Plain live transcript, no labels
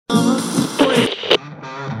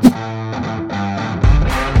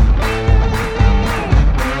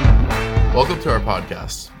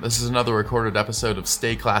podcast. This is another recorded episode of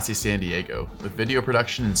Stay Classy San Diego, with video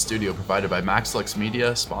production and studio provided by MaxLux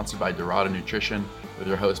Media, sponsored by Dorada Nutrition, with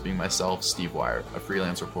your host being myself, Steve Wire, a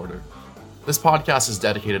freelance reporter. This podcast is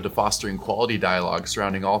dedicated to fostering quality dialogue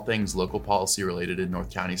surrounding all things local policy related in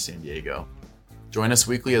North County, San Diego. Join us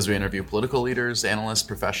weekly as we interview political leaders, analysts,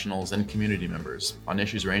 professionals, and community members on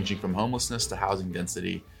issues ranging from homelessness to housing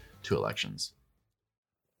density to elections.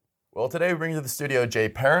 Well, today we bring you to the studio Jay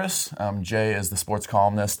Paris. Jay is the sports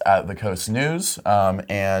columnist at The Coast News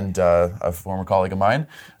and a former colleague of mine.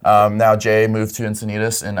 Now Jay moved to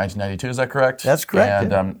Encinitas in 1992, is that correct? That's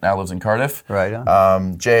correct. And now lives in Cardiff. Right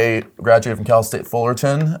on. Jay graduated from Cal State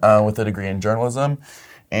Fullerton with a degree in journalism,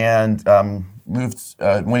 and moved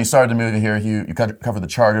when he started to move here. You covered the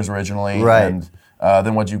Chargers originally, right? And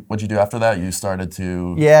then what'd you do after that? You started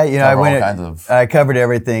to I covered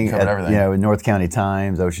everything. Everything. With North County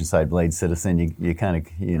Times, Oceanside Blade Citizen. You kind of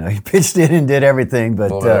you pitched in and did everything,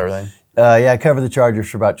 but everything. I covered the Chargers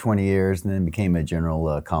for about 20 years, and then became a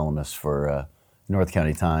general columnist for North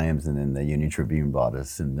County Times, and then the Union Tribune bought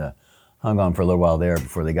us, and hung on for a little while there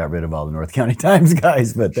before they got rid of all the North County Times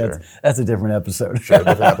guys, but that's a different episode. Sure,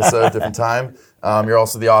 different episode, different time. You're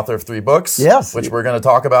also the author of 3 books, yes, which we're going to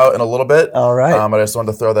talk about in a little bit. All right. But I just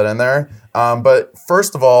wanted to throw that in there. But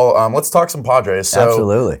first of all, let's talk some Padres. So,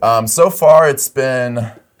 absolutely. So far, it's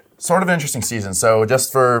been sort of an interesting season. So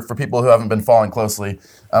just for people who haven't been following closely,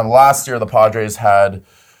 last year the Padres had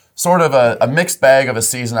sort of a mixed bag of a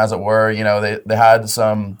season, as it were. They had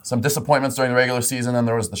some disappointments during the regular season, and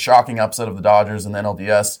there was the shocking upset of the Dodgers in the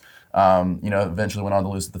NLDS. Eventually went on to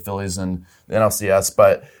lose to the Phillies in the NLCS.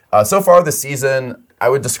 But so far this season, I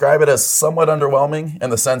would describe it as somewhat underwhelming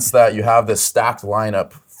in the sense that you have this stacked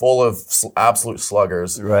lineup full of absolute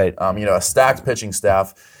sluggers. Right. A stacked pitching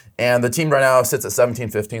staff. And the team right now sits at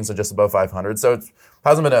 17-15, so just above 500. So it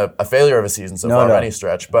hasn't been a failure of a season so far by any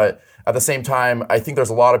stretch. But at the same time, I think there's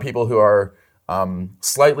a lot of people who are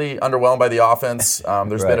slightly underwhelmed by the offense.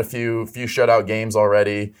 There's been a few shutout games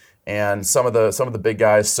already, and some of the big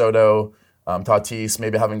guys, Soto, Tatis,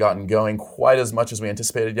 maybe haven't gotten going quite as much as we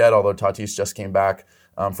anticipated yet, although Tatis just came back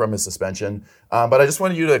from his suspension. But I just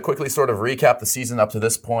wanted you to quickly sort of recap the season up to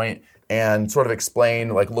this point and sort of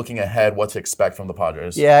explain, looking ahead, what to expect from the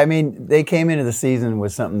Padres. Yeah, I mean, they came into the season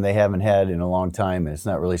with something they haven't had in a long time, and it's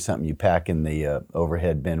not really something you pack in the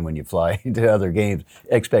overhead bin when you fly to other games,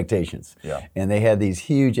 expectations. Yeah. And they had these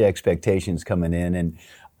huge expectations coming in, and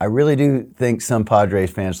I really do think some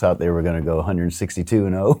Padres fans thought they were going to go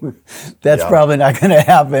 162-0. That's probably not going to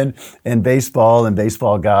happen in baseball and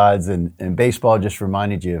baseball gods, and baseball just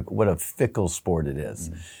reminded you of what a fickle sport it is.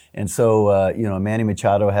 Mm-hmm. And so, Manny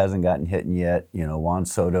Machado hasn't gotten hit yet. Juan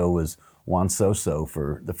Soto was Juan So-So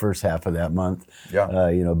for the first half of that month. Yeah.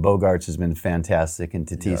 Bogarts has been fantastic, and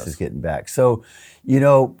Tatis is getting back. So,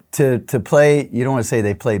 to play, you don't want to say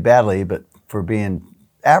they play badly, but for being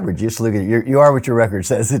average, just look at it. You are what your record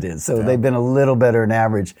says it is. So they've been a little better than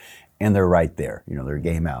average, and they're right there. They're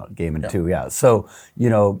game and 2 out. So,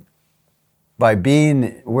 by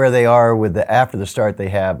being where they are after the start they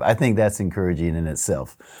have, I think that's encouraging in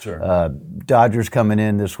itself. Sure. Dodgers coming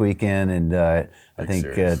in this weekend, and I think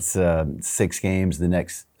series. it's 6 games. The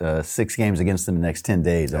next 6 games against them in the next 10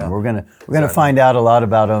 days. Yeah. And we're gonna find out a lot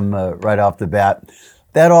about them right off the bat.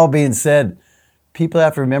 That all being said, people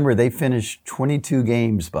have to remember they finished 22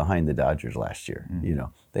 games behind the Dodgers last year. Mm-hmm.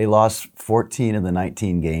 They lost 14 of the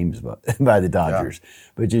 19 games by the Dodgers. Yeah.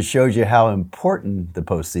 But it just shows you how important the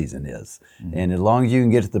postseason is. Mm-hmm. And as long as you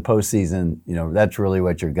can get to the postseason, that's really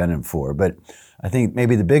what you're gunning for. But I think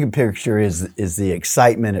maybe the bigger picture is the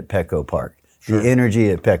excitement at Petco Park, the energy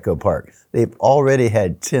at Petco Park. They've already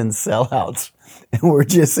had 10 sellouts, and we're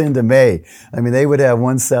just into May. I mean, they would have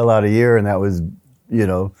 1 sellout a year, and that was,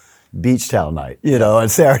 beach towel night, on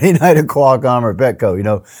Saturday night at Qualcomm or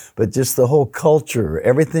Petco, but just the whole culture,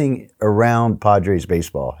 everything around Padres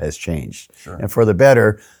baseball has changed. Sure. And for the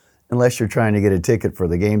better, unless you're trying to get a ticket for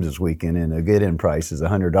the games this weekend, and a get-in price is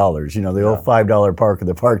 $100. The old $5 Park of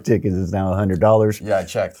the Park ticket is now $100. Yeah, I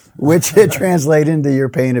checked. Which it translates into you're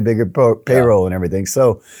paying a bigger payroll and everything.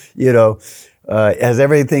 So, has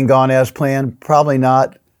everything gone as planned? Probably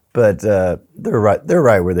not. But they're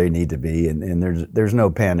right where they need to be, and there's no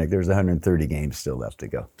panic. There's 130 games still left to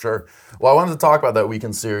go. Sure. Well, I wanted to talk about that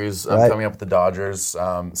weekend series coming up with the Dodgers.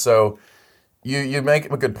 So you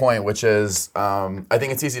make a good point, which is I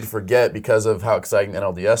think it's easy to forget because of how exciting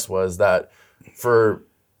NLDS was that for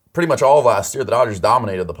pretty much all of last year, the Dodgers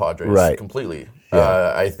dominated the Padres completely.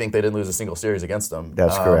 Yeah. I think they didn't lose a single series against them.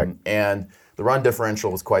 That's correct. And The run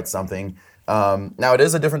differential was quite something. Now, it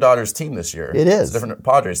is a different Dodgers team this year. It is. It's a different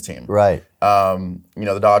Padres team. Right.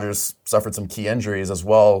 The Dodgers suffered some key injuries as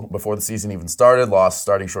well before the season even started, lost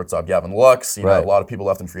starting shortstop Gavin Lux. A lot of people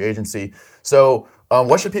left in free agency. So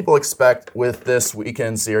what should people expect with this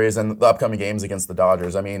weekend series and the upcoming games against the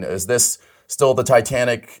Dodgers? I mean, is this still the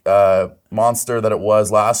Titanic monster that it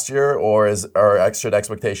was last year, or should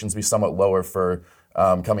expectations be somewhat lower for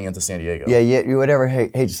coming into San Diego? Yeah, you would ever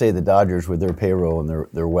hate to say the Dodgers with their payroll and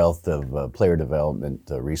their wealth of player development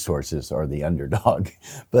resources are the underdog,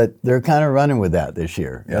 but they're kind of running with that this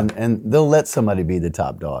year, and they'll let somebody be the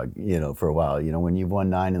top dog, for a while. When you've won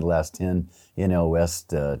 9 of the last 10 NL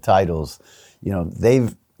West titles,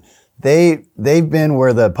 they've been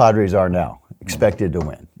where the Padres are now, expected to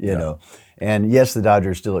win, know. And yes, the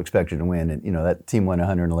Dodgers still expected to win, and that team won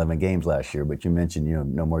 111 games last year. But you mentioned,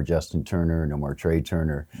 no more Justin Turner, no more Trey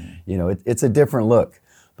Turner. It's a different look.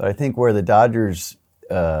 But I think where the Dodgers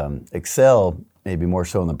excel, maybe more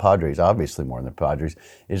so than the Padres, obviously more than the Padres,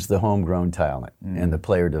 is the homegrown talent and the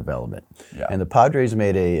player development. Yeah. And the Padres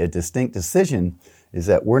made a distinct decision: is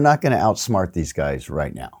that we're not going to outsmart these guys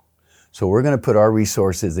right now. So we're going to put our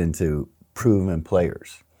resources into proven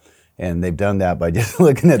players. And they've done that by just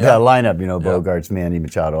looking at that lineup, Bogarts, Manny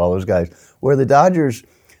Machado, all those guys. Where the Dodgers,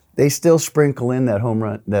 they still sprinkle in that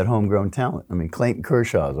homegrown talent. I mean, Clayton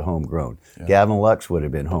Kershaw is a homegrown. Yeah. Gavin Lux would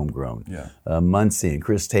have been homegrown. Yeah. Muncy and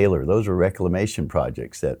Chris Taylor, those were reclamation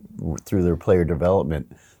projects that, through their player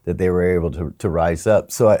development, that they were able to rise up.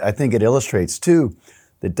 So I think it illustrates, too,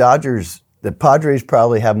 the Padres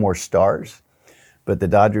probably have more stars, but the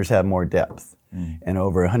Dodgers have more depth. And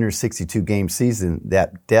over a 162-game season,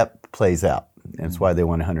 that depth plays out. That's why they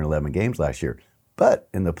won 111 games last year. But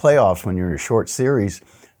in the playoffs, when you're in a short series,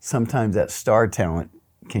 sometimes that star talent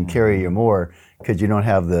can carry you more because you don't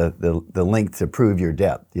have the length to prove your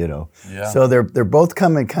depth, Yeah. So they're both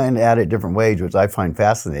coming kind of at it different ways, which I find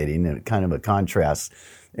fascinating and kind of a contrast.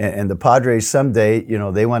 And the Padres someday,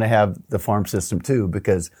 they want to have the farm system too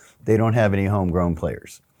because they don't have any homegrown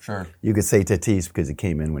players. Sure. You could say Tatis because he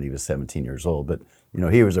came in when he was 17 years old, but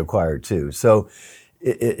he was acquired too. So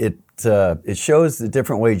it shows the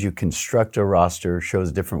different ways you construct a roster, shows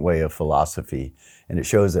a different way of philosophy, and it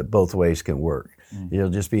shows that both ways can work. It'll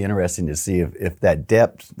just be interesting to see if that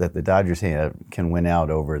depth that the Dodgers have can win out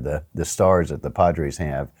over the stars that the Padres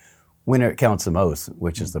have when it counts the most,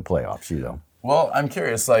 which is the playoffs, Well, I'm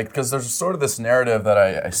curious, because there's sort of this narrative that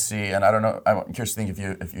I see, and I don't know, I'm curious to think if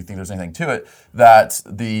you think there's anything to it, that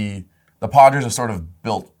the Padres are sort of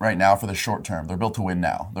built right now for the short term. They're built to win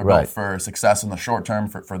now. They're built for success in the short term,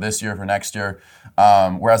 for this year, for next year.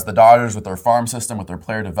 Whereas the Dodgers, with their farm system, with their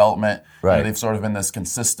player development, they've sort of been this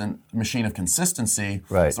consistent machine of consistency,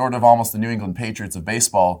 sort of almost the New England Patriots of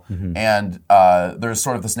baseball. And there's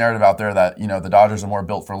sort of this narrative out there that the Dodgers are more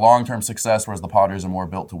built for long-term success, whereas the Padres are more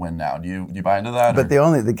built to win now. Do you buy into that? But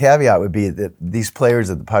the caveat would be that these players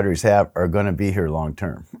that the Padres have are going to be here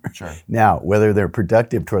long-term. Sure. Now, whether they're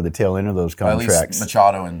productive toward the tail end of those contracts, at least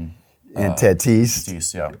Machado and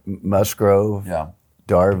Tatis, Musgrove,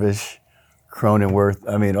 Darvish, Cronenworth.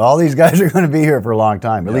 I mean, all these guys are going to be here for a long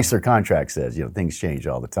time. At least their contract says. Things change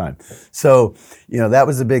all the time. So, that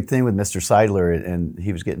was the big thing with Mr. Seidler, and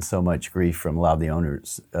he was getting so much grief from a lot of the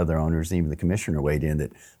other owners, and even the commissioner weighed in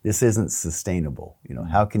that this isn't sustainable.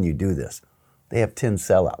 How can you do this? They have 10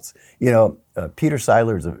 sellouts. Peter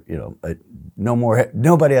Seidler's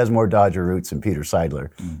nobody has more Dodger roots than Peter Seidler.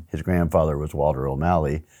 His grandfather was Walter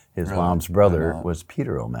O'Malley. His mom's brother was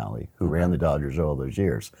Peter O'Malley, who ran the Dodgers all those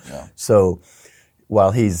years. Yeah. So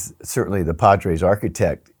while he's certainly the Padres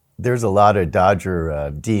architect, there's a lot of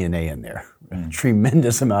Dodger DNA in there, a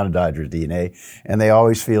tremendous amount of Dodger DNA, and they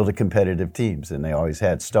always fielded competitive teams, and they always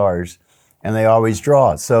had stars, and they always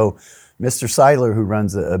draw. So Mr. Seidler, who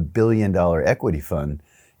runs a $1 billion equity fund,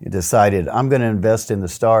 decided, I'm going to invest in the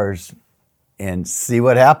stars and see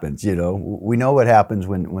what happens. We know what happens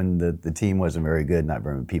when the team wasn't very good, not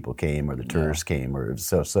very many people came, or the tourists came, or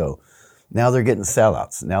so. Now they're getting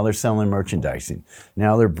sellouts. Now they're selling merchandising.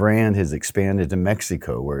 Now their brand has expanded to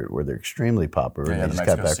Mexico, where they're extremely popular. Yeah, the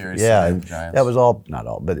Mexico series. Yeah, and that was not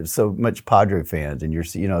all, but it's so much Padre fans. And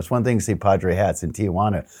it's one thing to see Padre hats in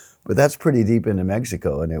Tijuana, but that's pretty deep into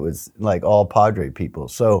Mexico, and it was like all Padre people.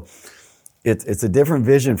 So it's a different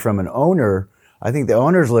vision from an owner. I think the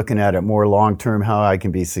owner's looking at it more long-term, how I can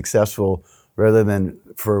be successful, rather than,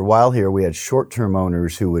 for a while here, we had short-term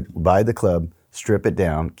owners who would buy the club, strip it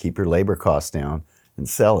down, keep your labor costs down, and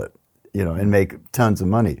sell it, and make tons of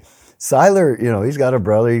money. Seidler, he's got a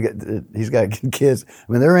brother, he's got kids.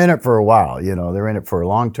 I mean, they're in it for a while, they're in it for a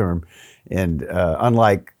long term. And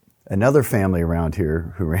unlike another family around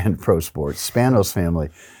here who ran pro sports, Spanos family.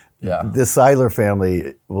 Yeah. The Seidler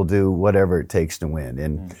family will do whatever it takes to win.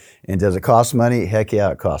 And does it cost money? Heck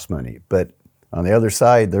yeah, it costs money. But on the other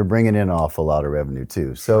side, they're bringing in an awful lot of revenue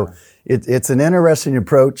too. So it's an interesting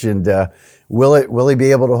approach. And will he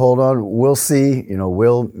be able to hold on? We'll see.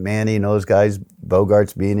 Will Manny and those guys,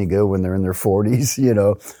 Bogarts, be any good when they're in their 40s?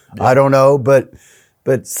 Yeah. I don't know.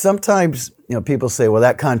 But sometimes, people say, well,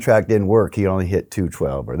 that contract didn't work. He only hit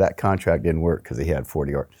 212. Or that contract didn't work because he had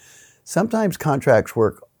 40 yards. Sometimes contracts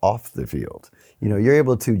work off the field. You're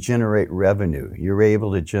able to generate revenue. You're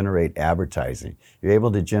able to generate advertising. You're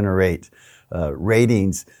able to generate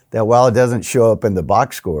ratings that, while it doesn't show up in the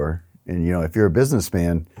box score, and if you're a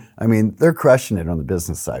businessman, they're crushing it on the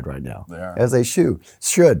business side right now. They are. As they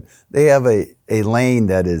should. They have a lane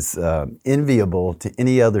that is enviable to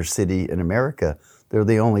any other city in America. They're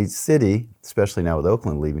the only city, especially now with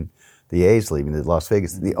Oakland leaving, the A's leaving, Las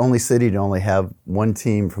Vegas, the only city to only have one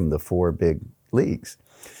team from the 4 big leagues.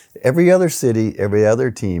 Every other city, every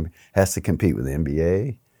other team has to compete with the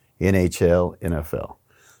NBA, NHL, NFL.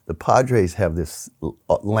 The Padres have this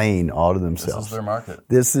lane all to themselves. This is their market.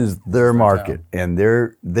 This is their market, and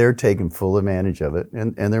they're taking full advantage of it,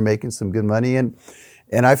 and they're making some good money. And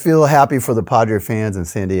I feel happy for the Padre fans and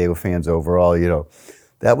San Diego fans overall.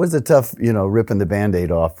 That was a tough, ripping the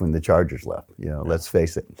Band-Aid off when the Chargers left. Let's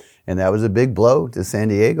face it. And that was a big blow to San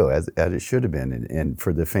Diego, as it should have been. And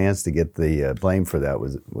for the fans to get the blame for that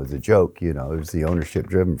was a joke. It was the ownership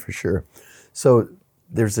driven for sure. So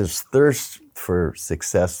there's this thirst for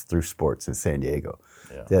success through sports in San Diego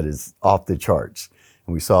that is off the charts.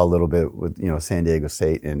 And we saw a little bit with, San Diego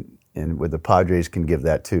State, and with the Padres can give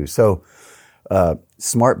that too. So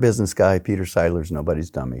smart business guy, Peter Seidler's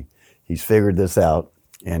nobody's dummy. He's figured this out.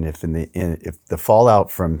 And if the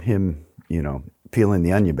fallout from him, peeling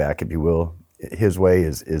the onion back, if you will, his way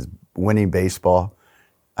is winning baseball,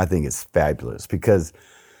 I think it's fabulous. Because,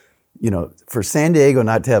 for San Diego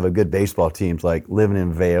not to have a good baseball team is like living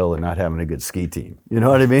in Vail and not having a good ski team. You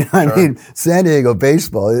know what I mean? Sure. San Diego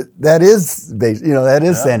baseball, that is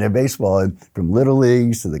San Diego baseball. And from little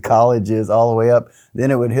leagues to the colleges all the way up,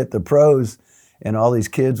 then it would hit the pros. And all these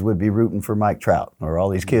kids would be rooting for Mike Trout, or all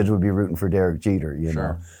these kids would be rooting for Derek Jeter,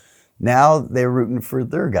 know. Now they're rooting for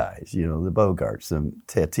their guys, the Bogarts, the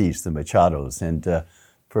Tatis, the Machados. And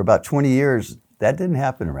for about 20 years, that didn't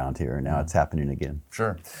happen around here, and now it's happening again.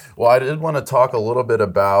 Sure. Well, I did want to talk a little bit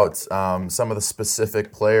about some of the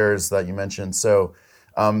specific players that you mentioned. So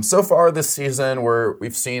far this season,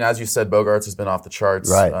 we've seen, as you said, Bogarts has been off the charts.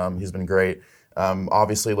 Right. He's been great.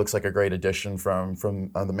 Obviously looks like a great addition from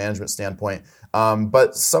the management standpoint.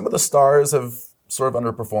 But some of the stars have sort of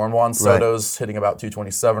underperformed. Juan Soto's hitting about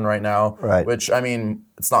 227 right now, which,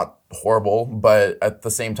 it's not horrible, but at the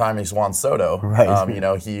same time, he's Juan Soto. Right.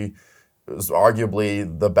 He was arguably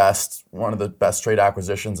one of the best trade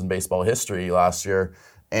acquisitions in baseball history last year.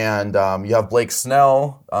 And you have Blake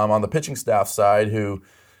Snell on the pitching staff side, who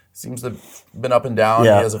seems to have been up and down.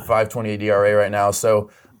 Yeah. He has a 5.28 ERA right now. So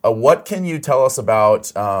what can you tell us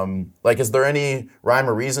about, is there any rhyme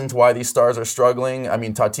or reason to why these stars are struggling?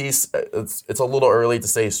 Tatis, it's a little early to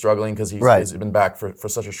say he's struggling because he's been back for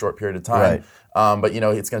such a short period of time. But,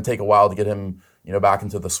 it's going to take a while to get him, back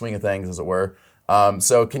into the swing of things, as it were.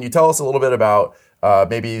 So can you tell us a little bit about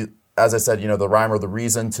maybe, as I said, the rhyme or the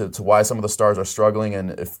reason to why some of the stars are struggling,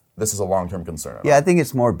 and if this is a long-term concern? Yeah, I think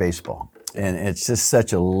it's more baseball. And it's just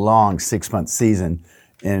such a long 6-month season.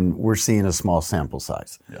 And we're seeing a small sample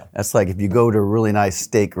size. Yeah. That's like if you go to a really nice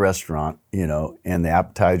steak restaurant, and the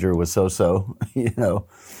appetizer was so-so,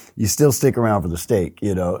 you still stick around for the steak,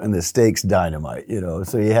 and the steak's dynamite,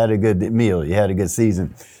 So you had a good meal, you had a good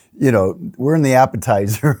season. We're in the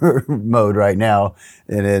appetizer mode right now,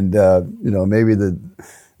 and maybe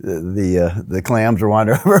the clams or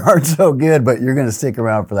whatever aren't so good, but you're going to stick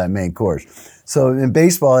around for that main course. So in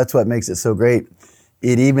baseball, that's what makes it so great.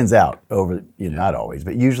 It evens out over, not always,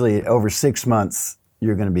 but usually over 6 months,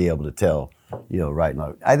 you're going to be able to tell, right and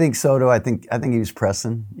left. I think Soto, I think he was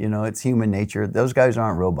pressing. It's human nature. Those guys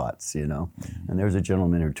aren't robots, And there's a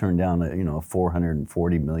gentleman who turned down a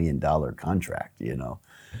 $440 million contract,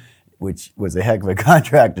 which was a heck of a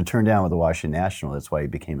contract to turn down with the Washington National. That's why he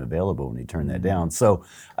became available when he turned that down. So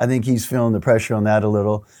I think he's feeling the pressure on that a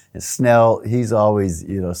little. And Snell, he's always,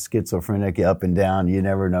 schizophrenic, up and down. You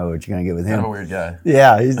never know what you're going to get with him. Kind of a weird guy.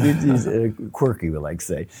 Yeah, he's quirky, we like to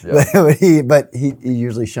say. Yeah. But he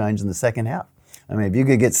usually shines in the second half. If you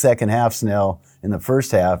could get second half Snell in the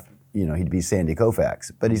first half, he'd be Sandy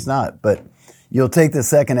Koufax, but he's not. But you'll take the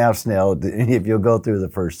second half, Snell, if you'll go through the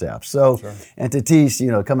first half. So, sure. And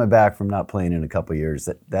Tatis, coming back from not playing in a couple of years,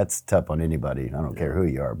 that's tough on anybody. I don't care who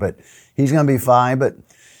you are, but he's going to be fine. But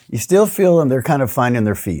you still feel them. They're kind of finding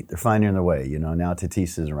their feet. They're finding their way. Now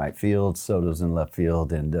Tatis is in right field, Soto's in left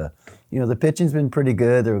field, and the pitching's been pretty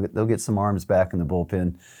good. They'll get some arms back in the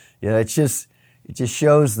bullpen. It just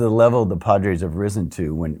shows the level the Padres have risen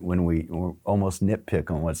to when we almost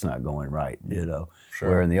nitpick on what's not going right. Sure.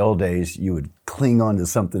 Where in the old days you would cling on to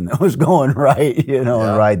something that was going right, and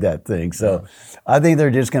ride that thing. So I think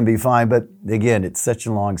they're just going to be fine. But again, it's such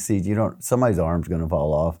a long season. Somebody's arm's going to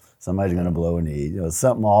fall off. Somebody's going to blow a knee.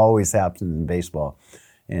 Something always happens in baseball.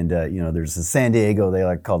 And, there's the San Diego, they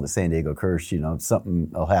like to call it the San Diego curse.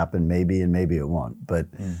 Something will happen maybe and maybe it won't. But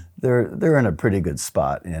they're in a pretty good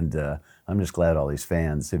spot. And I'm just glad all these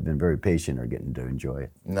fans who've been very patient are getting to enjoy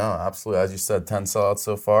it. No, absolutely. As you said, 10 sellouts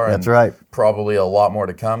so far. That's right. Probably a lot more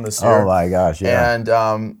to come this year. Oh, my gosh, yeah.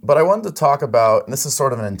 And but I wanted to talk about, and this is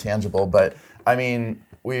sort of an intangible, but, I mean,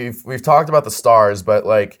 we've talked about the stars, but,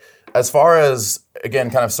 as far as, again,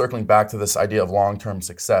 kind of circling back to this idea of long-term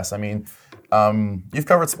success, I mean, you've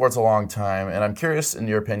covered sports a long time, and I'm curious, in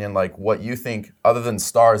your opinion, what you think, other than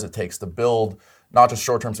stars, it takes to build not just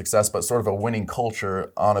short-term success, but sort of a winning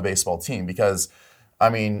culture on a baseball team. Because, I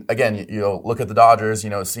mean, again, look at the Dodgers.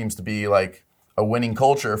 It seems to be like a winning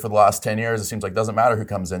culture for the last 10 years. It seems like it doesn't matter who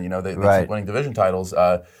comes in. They keep winning division titles.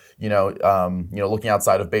 Looking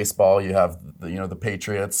outside of baseball, you have the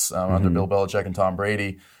Patriots under Bill Belichick and Tom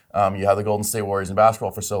Brady. You have the Golden State Warriors in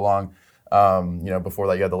basketball for so long. Before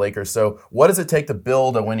that, you had the Lakers. So what does it take to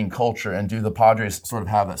build a winning culture, and do the Padres sort of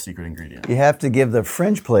have that secret ingredient? You have to give the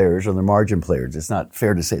fringe players or the margin players, it's not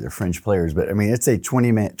fair to say they're fringe players, but I mean, it's a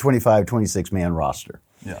 25, 26-man roster.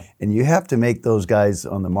 Yeah. And you have to make those guys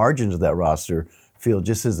on the margins of that roster feel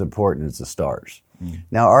just as important as the stars. Mm.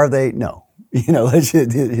 Now, are they? No. That's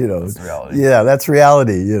reality. Yeah, that's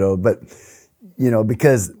reality, but...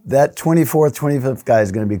 because that 24th, 25th guy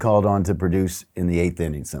is going to be called on to produce in the 8th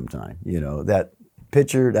inning sometime. That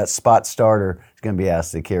pitcher, that spot starter is going to be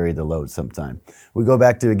asked to carry the load sometime. We go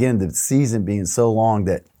back to, again, the season being so long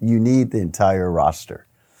that you need the entire roster.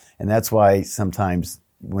 And that's why sometimes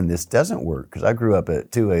when this doesn't work, because I grew up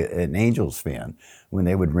an Angels fan, when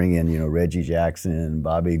they would bring in, Reggie Jackson,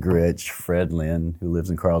 Bobby Grich, Fred Lynn, who lives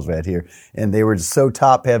in Carlsbad here, and they were so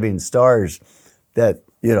top-heavy in stars that,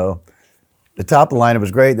 the top of the lineup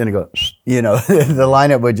was great, then it goes, the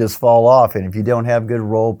lineup would just fall off. And if you don't have good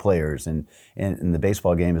role players, and the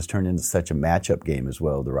baseball game has turned into such a matchup game as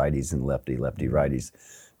well, the righties and lefty-righties,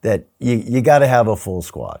 that you got to have a full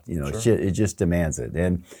squad. Sure. It just demands it.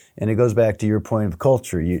 And it goes back to your point of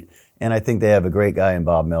culture. And I think they have a great guy in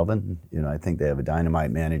Bob Melvin. I think they have a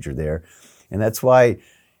dynamite manager there. And that's why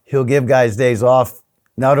he'll give guys days off,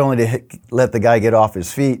 not only to let the guy get off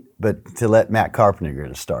his feet, but to let Matt Carpenter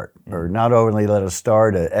get a start. Or not only let a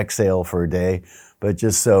star to exhale for a day, but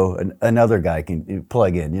just so another guy can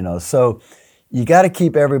plug in, So you got to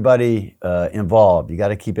keep everybody involved. You got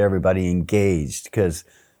to keep everybody engaged, because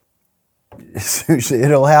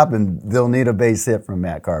it'll happen. They'll need a base hit from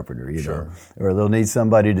Matt Carpenter, Sure. Or they'll need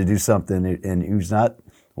somebody to do something, and who's not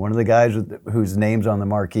one of the guys whose name's on the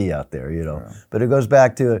marquee out there, Sure. But it goes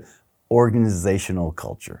back to organizational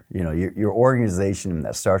culture. Your organization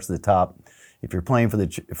that starts at the top. If you're playing for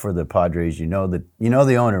the Padres,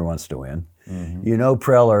 the owner wants to win. Mm-hmm.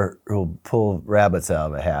 Preller will pull rabbits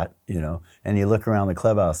out of a hat. And you look around the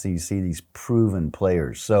clubhouse and you see these proven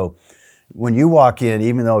players. So when you walk in,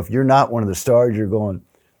 even though if you're not one of the stars, you're going,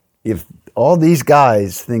 if all these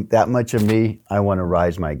guys think that much of me, I want to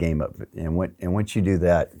rise my game up. And once you do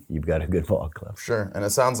that, you've got a good ball club. Sure. And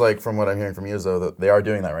it sounds like, from what I'm hearing from you, though, that they are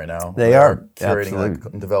doing that right now. They are curating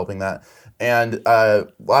and developing that. And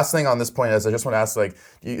last thing on this point is, I just want to ask, do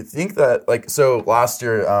you think that, so last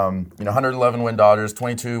year, 111 win Dodgers,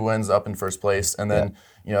 22 wins up in first place, and then,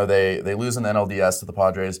 they lose in the NLDS to the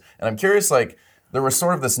Padres. And I'm curious, there was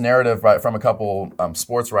sort of this narrative from a couple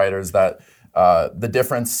sports writers that the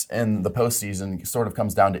difference in the postseason sort of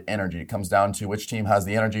comes down to energy. It comes down to which team has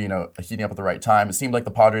the energy, heating up at the right time. It seemed like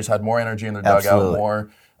the Padres had more energy in their dugout,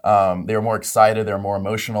 they were more excited, they were more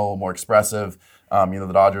emotional, more expressive. The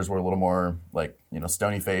Dodgers were a little more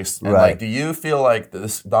stony-faced. And right. Do you feel like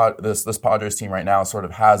this Padres team right now sort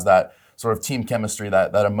of has that sort of team chemistry,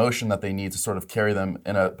 that emotion that they need to sort of carry them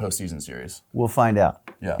in a postseason series? We'll find out.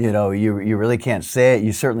 Yeah. You really can't say it.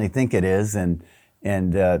 You certainly think it is, and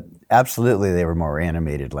absolutely they were more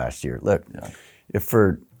animated last year. Look, if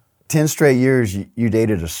for 10 straight years you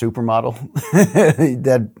dated a supermodel,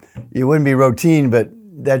 that it wouldn't be routine, but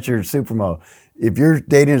that's your supermodel. if you're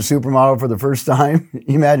dating a supermodel for the first time,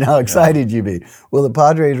 you imagine how excited you'd be. Well, the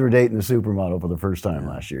Padres were dating the supermodel for the first time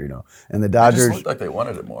last year, and the Dodgers just looked like they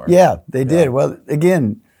wanted it more. Yeah, they did. Well,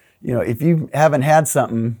 again, if you haven't had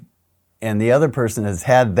something and the other person has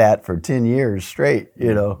had that for 10 years straight,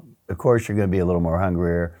 of course you're going to be a little more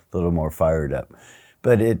hungrier, a little more fired up.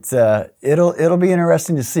 But it'll be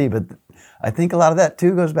interesting to see. But I think a lot of that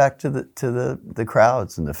too goes back to the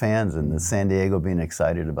crowds and the fans and the San Diego being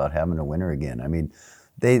excited about having a winner again. I mean,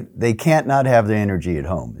 they can't not have the energy at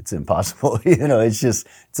home. It's impossible.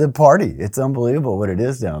 It's a party. It's unbelievable what it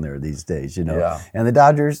is down there these days. Yeah. And the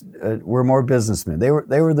Dodgers were more businessmen. They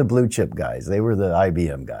were the blue chip guys. They were the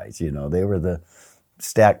IBM guys. They were the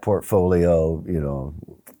stack portfolio.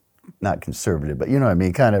 Not conservative, but what I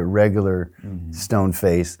mean, kind of regular stone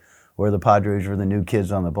face. Where the Padres were the new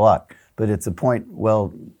kids on the block. But it's a point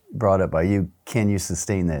well brought up by you. Can you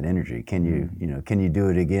sustain that energy? Can you, can you do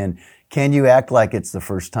it again? Can you act like it's the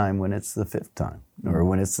first time when it's the fifth time or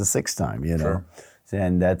when it's the sixth time? Sure.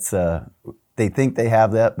 And that's they think they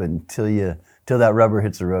have that, but until that rubber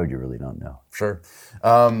hits the road, you really don't know. Sure.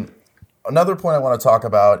 Another point I want to talk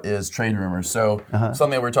about is trade rumors. So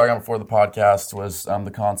something that we were talking about before the podcast was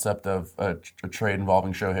the concept of a trade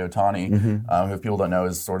involving Shohei Ohtani, who, if people don't know,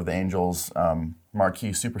 is sort of the Angels' marquee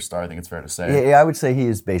superstar, I think it's fair to say. Yeah, I would say he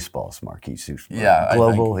is baseball's marquee superstar. Yeah,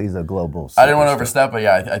 global. He's a global superstar. I didn't want to overstep, but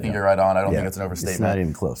I think you're right on. I don't think it's an overstatement. It's not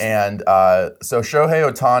even close. And so Shohei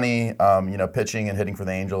Ohtani, pitching and hitting for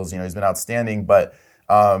the Angels, he's been outstanding, but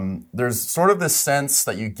there's sort of this sense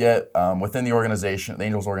that you get within the organization, the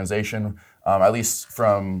Angels organization, at least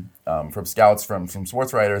from scouts, from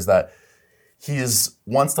sports writers, that he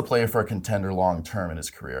wants to play for a contender long term in his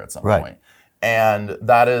career at some point. And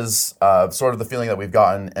that is sort of the feeling that we've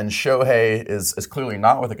gotten. And Shohei is clearly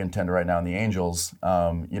not with a contender right now in the Angels.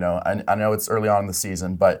 I know it's early on in the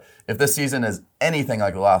season, but if this season is anything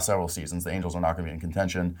like the last several seasons, the Angels are not going to be in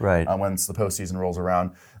contention once the postseason rolls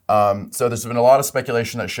around. So there's been a lot of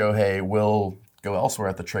speculation that Shohei will go elsewhere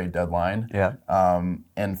at the trade deadline. Yeah.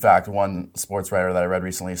 In fact, one sports writer that I read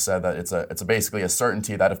recently said that it's basically a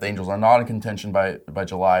certainty that if the Angels are not in contention by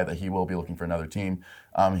July, that he will be looking for another team.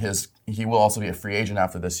 He will also be a free agent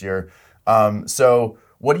after this year. So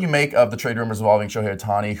what do you make of the trade rumors involving Shohei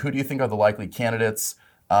Ohtani? Who do you think are the likely candidates,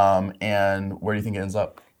 and where do you think it ends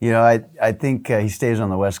up? I think he stays on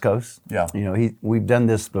the West Coast. Yeah. We've done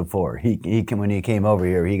this before. When he came over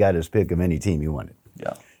here, he got his pick of any team he wanted.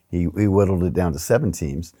 Yeah. He whittled it down to 7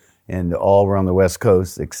 teams, and all were on the West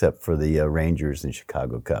Coast except for the Rangers and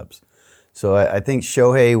Chicago Cubs. So I think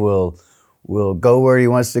Shohei will go where he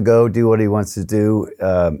wants to go, do what he wants to do.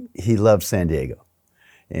 He loves San Diego.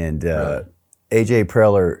 And A.J.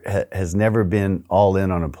 Preller has never been all in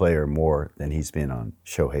on a player more than he's been on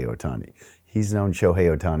Shohei Ohtani. He's known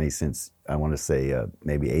Shohei Ohtani since, I want to say,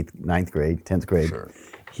 maybe 9th grade, 10th grade. Sure.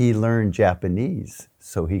 He learned Japanese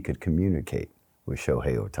so he could communicate with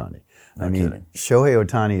Shohei Ohtani. Kidding. Shohei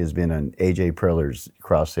Ohtani has been on A.J. Preller's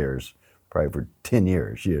crosshairs probably for 10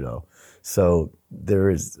 years, So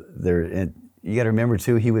and you got to remember,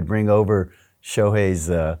 too, he would bring over Shohei's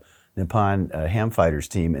Nippon Ham Fighters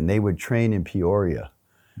team, and they would train in Peoria.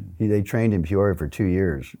 They trained in Peoria for 2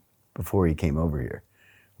 years before he came over here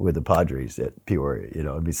with the Padres at Peoria.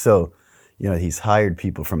 He's hired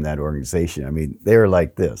people from that organization. They're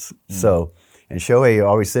like this. So, and Shohei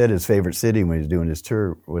always said his favorite city when he was doing his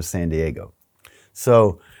tour was San Diego.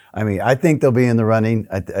 So, I think they'll be in the running.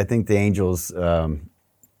 I think the Angels,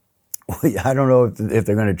 I don't know if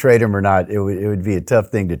they're going to trade him or not. It would be a tough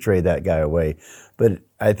thing to trade that guy away. But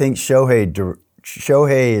I think Shohei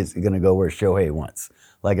is going to go where Shohei wants.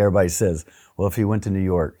 Like everybody says, well, if he went to New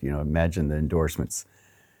York, imagine the endorsements.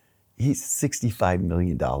 He's $65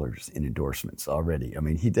 million in endorsements already.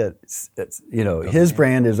 He does. His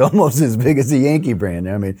brand is almost as big as the Yankee brand.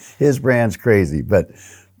 His brand's crazy. But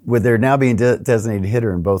with there now being designated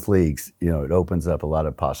hitter in both leagues, it opens up a lot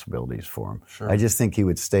of possibilities for him. Sure. I just think he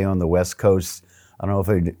would stay on the West Coast. I don't know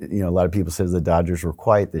if a lot of people said the Dodgers were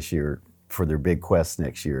quiet this year for their big quest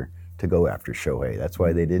next year to go after Shohei. That's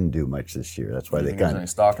why they didn't do much this year. That's why there's any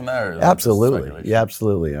stock in that? Or absolutely. Yeah,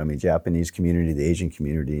 absolutely. Japanese community, the Asian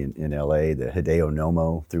community in LA, the Hideo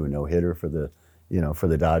Nomo threw a no-hitter for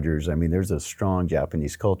the Dodgers. There's a strong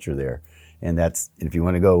Japanese culture there. And if you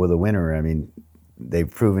want to go with a winner, they've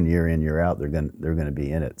proven year in, year out they're going to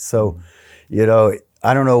be in it. So,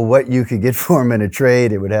 I don't know what you could get for him in a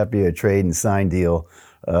trade. It would have to be a trade and sign deal.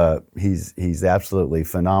 He's absolutely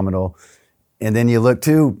phenomenal. And then you look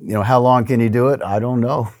too, how long can he do it? I don't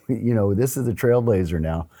know. This is a trailblazer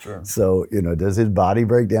now. Sure. So, does his body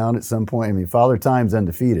break down at some point? Father Time's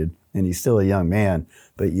undefeated, and he's still a young man.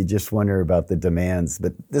 but you just wonder about the demands.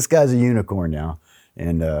 But this guy's a unicorn now,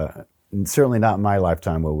 and certainly not in my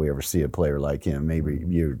lifetime will we ever see a player like him. Maybe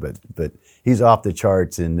you, but he's off the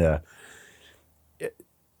charts, and the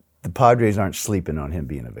Padres aren't sleeping on him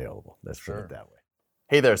being available. Let's put it that way.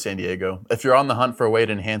 Hey there, San Diego. If you're on the hunt for a way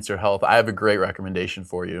to enhance your health, I have a great recommendation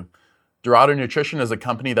for you. Dorado Nutrition is a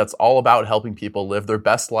company that's all about helping people live their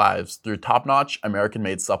best lives through top-notch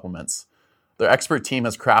American-made supplements. Their expert team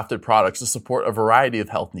has crafted products to support a variety of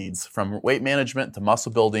health needs, from weight management to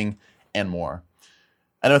muscle building and more.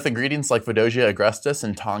 And with ingredients like Vodogia agrestis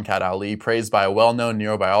and Tonkat Ali, praised by a well-known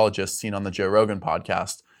neurobiologist seen on the Joe Rogan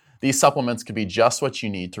podcast, these supplements could be just what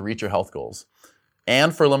you need to reach your health goals.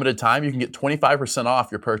 And for a limited time, you can get 25%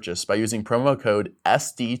 off your purchase by using promo code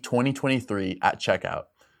SD2023 at checkout.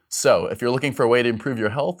 So if you're looking for a way to improve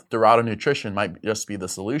your health, Dorado Nutrition might just be the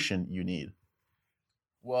solution you need.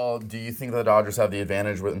 Well, do you think the Dodgers have the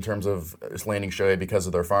advantage in terms of landing Shohei because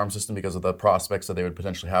of their farm system, because of the prospects that they would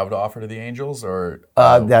potentially have to offer to the Angels? Or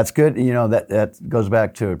that's good. That goes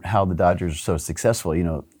back to how the Dodgers are so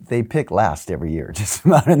successful. They pick last every year, just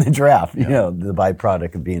about in the draft. The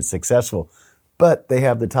byproduct of being successful, but they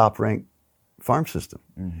have the top-ranked farm system.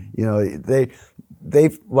 Mm-hmm. They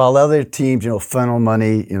while other teams funnel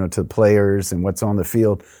money to players and what's on the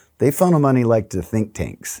field, they funnel money like to think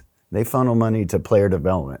tanks. They funnel money to player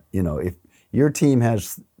development. If your team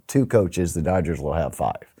has 2 coaches, the Dodgers will have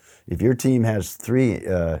 5. If your team has 3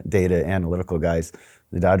 data analytical guys,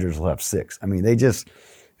 the Dodgers will have 6. I mean, they just,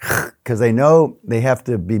 because they know they have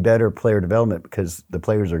to be better player development because the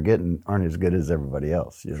players they're getting aren't as good as everybody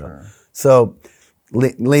else. Sure. So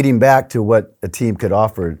leading back to what a team could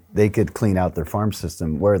offer, they could clean out their farm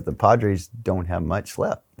system, where the Padres don't have much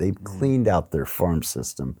left. They've cleaned out their farm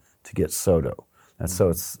system to get Soto. And so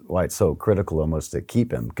it's why it's so critical almost to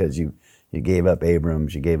keep him, because you gave up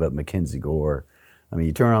Abrams, you gave up Mackenzie Gore. I mean,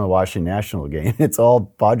 you turn on the Washington National game, it's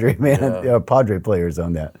all Padre players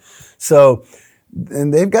on that. So,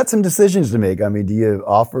 and they've got some decisions to make. I mean, do you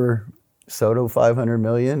offer Soto $500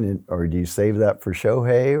 million, or do you save that for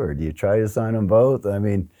Shohei, or do you try to sign them both? I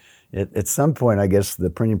mean, at some point, I guess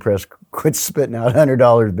the printing press quits spitting out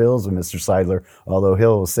 $100 bills with Mr. Seidler, although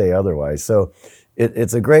he'll say otherwise. So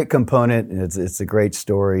it's a great component, and it's a great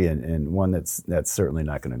story, and one that's certainly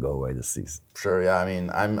not going to go away this season. Sure, yeah. I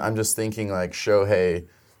mean, I'm just thinking like Shohei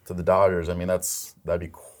to the Dodgers. I mean, that'd be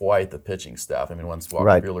quite the pitching staff. I mean, once Walker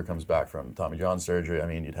Buehler comes back from Tommy John surgery, I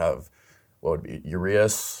mean, you'd have what would be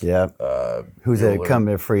Urias. Yeah. Who's a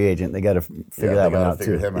coming free agent? They got to figure that one out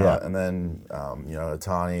too. Him out, and then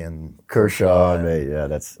Ohtani and Kershaw.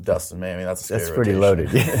 That's Dustin May. I mean, that's pretty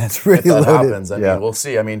loaded. Yeah, that's pretty loaded. That happens. I mean, we'll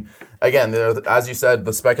see. I mean, again, as you said,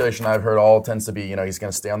 the speculation I've heard all tends to be, he's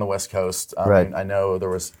going to stay on the West Coast. Right. I know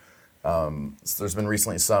there's been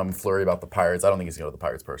recently some flurry about the Pirates. I don't think he's going to go to the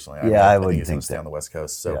Pirates personally. I wouldn't think he's going to stay on the West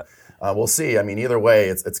Coast. So we'll see. I mean, either way,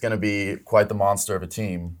 it's going to be quite the monster of a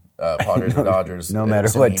team. Padres or Dodgers. No matter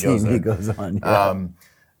what team he goes on. Yeah.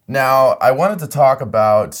 Now, I wanted to talk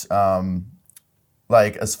about,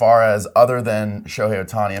 as far as other than Shohei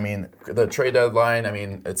Ohtani, I mean, the trade deadline, I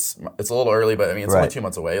mean, it's a little early, but I mean, it's only 2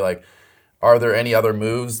 months away. Like, are there any other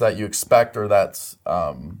moves that you expect, or that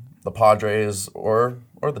the Padres or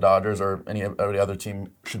the Dodgers or any other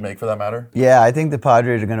team should make, for that matter? Yeah, I think the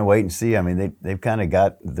Padres are going to wait and see. I mean, they've kind of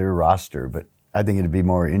got their roster, but I think it'd be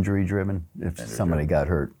more injury-driven if somebody got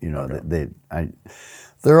hurt. They're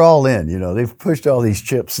all in. They've pushed all these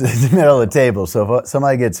chips in the middle of the table. So if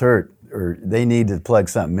somebody gets hurt or they need to plug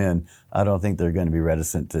something in, I don't think they're going to be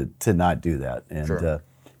reticent to not do that. And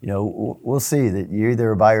we'll see. That you're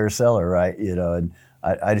either a buyer or seller, right? And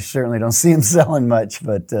I certainly don't see them selling much,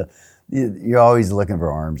 but you're always looking for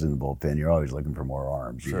arms in the bullpen. You're always looking for more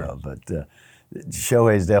arms. Sure. But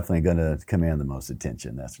Shohei is definitely going to command the most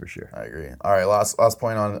attention. That's for sure. I agree. All right, last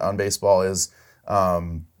point on baseball is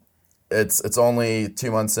it's only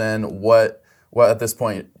 2 months in. What at this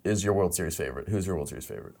point is your World Series favorite? Who's your World Series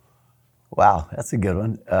favorite? Wow, that's a good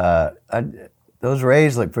one. Those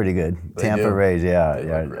Rays look pretty good. Tampa Rays,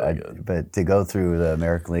 Good. But to go through the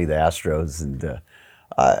American League, the Astros, and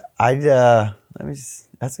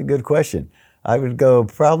that's a good question. I would go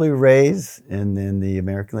probably Rays, and then the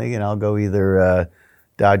American League, and I'll go either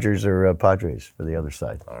Dodgers or Padres for the other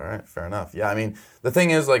side. All right, fair enough. Yeah, I mean, the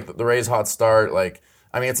thing is, like, the Rays' hot start,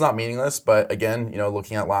 it's not meaningless, but again,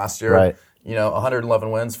 looking at last year,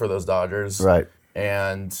 111 wins for those Dodgers. Right.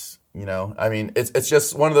 And, it's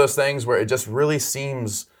just one of those things where it just really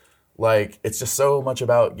seems like it's just so much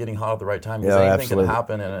about getting hot at the right time, because anything can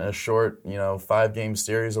happen in a short, 5-game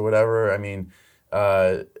series or whatever. I mean,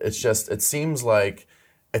 it seems like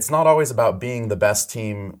it's not always about being the best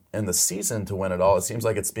team in the season to win it all. It seems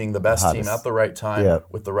like it's being the best team at the right time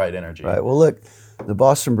with the right energy. Right. Well, look, the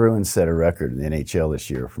Boston Bruins set a record in the NHL this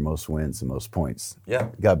year for most wins and most points. Yeah.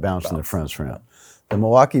 Got bounced in the first round. The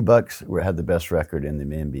Milwaukee Bucks had the best record in the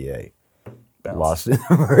NBA. Lost in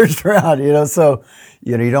the first round, So,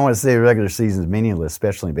 you don't want to say the regular season is meaningless,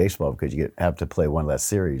 especially in baseball, because you have to play one less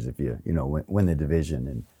series if you win the division.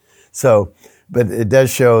 And so, but it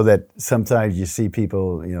does show that sometimes you see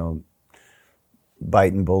people,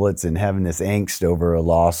 biting bullets and having this angst over a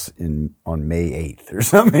loss on May 8th or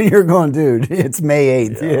something. You're going, dude, it's May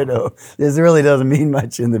 8th, This really doesn't mean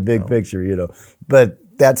much in the big picture, But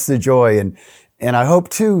that's the joy. And I hope,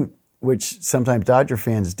 too, which sometimes Dodger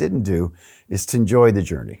fans didn't do, is to enjoy the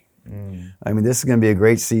journey. I mean, this is going to be a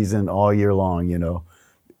great season all year long,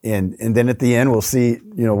 and then at the end we'll see,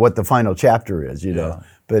 what the final chapter is,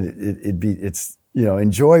 But it's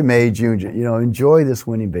enjoy May, June, enjoy this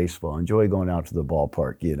winning baseball, enjoy going out to the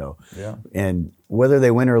ballpark, And whether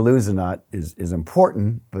they win or lose or not is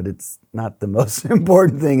important, but it's not the most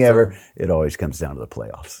important thing ever. It always comes down to the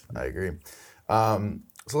playoffs. I agree.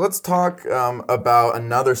 So let's talk about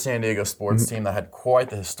another San Diego sports team that had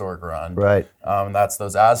quite the historic run. Right. That's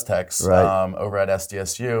those Aztecs over at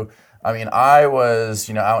SDSU. I mean, I was,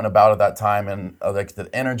 out and about at that time, and the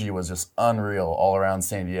energy was just unreal all around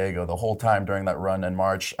San Diego the whole time during that run in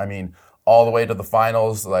March. I mean, all the way to the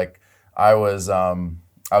finals. I was in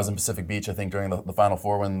Pacific Beach, I think, during the Final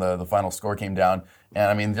Four when the final score came down. And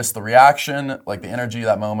I mean, just the reaction, the energy of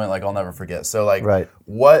that moment, I'll never forget. So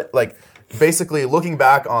basically, looking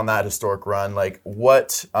back on that historic run,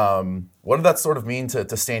 what did that sort of mean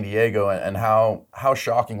to San Diego, and how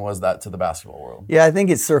shocking was that to the basketball world? Yeah, I think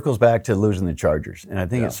it circles back to losing the Chargers, and I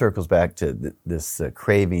think it circles back to this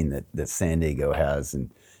craving that San Diego has,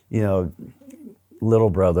 and little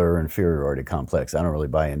brother inferiority complex. I don't really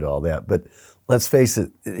buy into all that, but let's face it,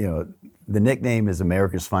 the nickname is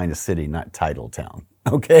America's finest city, not Title Town.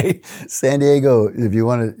 Okay, San Diego, if you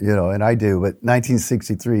want to, and I do, but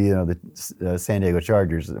 1963, the San Diego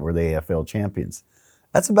Chargers were the AFL champions.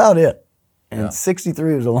 That's about it. And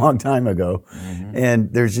 63 was a long time ago. Mm-hmm.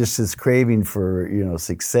 And there's just this craving for,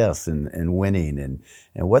 success and winning and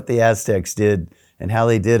what the Aztecs did and how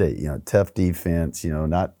they did it. Tough defense,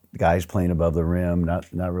 not guys playing above the rim,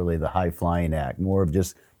 not really the high flying act, more of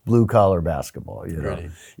just blue collar basketball, Gritty.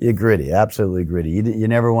 Yeah, gritty, absolutely gritty. You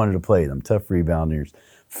never wanted to play them. Tough rebounders,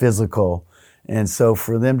 physical, and so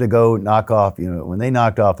for them to go knock off, when they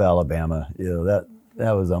knocked off Alabama, that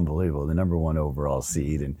was unbelievable. The number 1 overall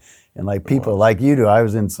seed, and like people like you do, I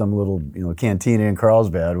was in some little cantina in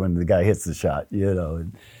Carlsbad when the guy hits the shot,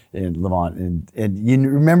 in Lamont, and you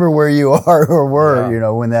remember where you are or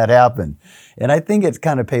were, when that happened, and I think it's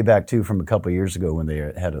kind of payback too from a couple of years ago when they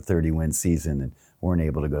had a 30-win season and weren't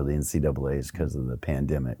able to go to the NCAAs because of the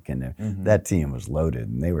pandemic, and that team was loaded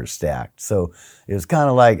and they were stacked. So it was kind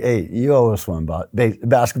of like, hey, you owe us one,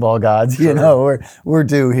 basketball gods. We're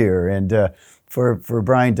due here. And for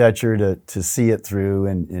Brian Dutcher to see it through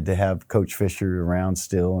and to have Coach Fisher around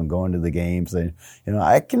still and going to the games, and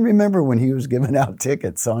I can remember when he was giving out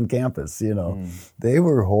tickets on campus. They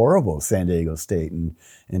were horrible, San Diego State,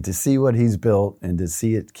 and to see what he's built and to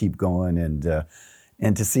see it keep going and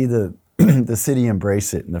to see the city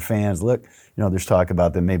embrace it and the fans. Look, there's talk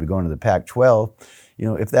about them maybe going to the Pac-12.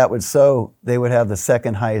 If that was so, they would have the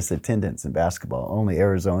second highest attendance in basketball. Only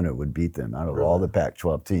Arizona would beat them out of all the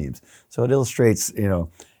Pac-12 teams. So it illustrates,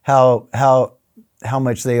 how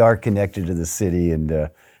much they are connected to the city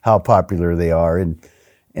and how popular they are. And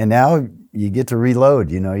now you get to reload.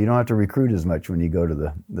 You don't have to recruit as much when you go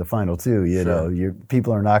to the Final Two. Your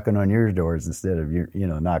people are knocking on your doors instead of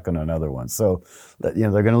knocking on other ones. So they're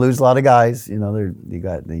going to lose a lot of guys. You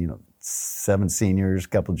got 7 seniors, a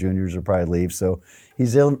couple juniors will probably leave. So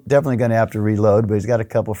he's definitely going to have to reload. But he's got a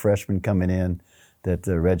couple freshmen coming in that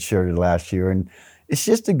redshirted last year, and it's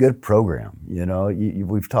just a good program.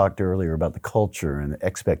 We've talked earlier about the culture and the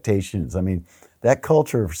expectations. I mean, that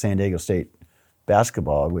culture for San Diego State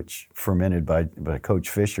basketball, which fermented by Coach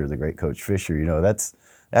Fisher, the great Coach Fisher,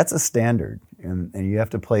 that's a standard, and you have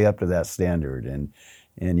to play up to that standard. And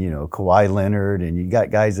Kawhi Leonard, and you got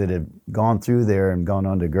guys that have gone through there and gone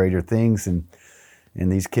on to greater things, and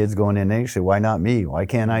these kids going in there, say, why not me? Why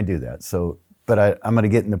can't I do that? So, but I'm going to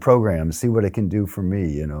get in the program and see what it can do for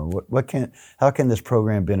me. How can this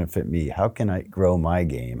program benefit me? How can I grow my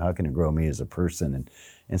game? How can it grow me as a person?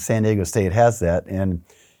 And San Diego State has that. And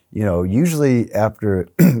usually after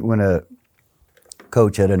when a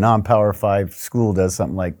coach at a non-Power 5 school does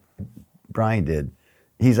something like Brian did,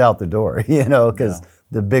 he's out the door, because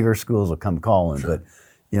the bigger schools will come calling. Sure. But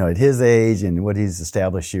at his age and what he's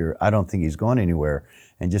established here, I don't think he's going anywhere.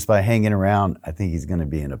 And just by hanging around, I think he's going to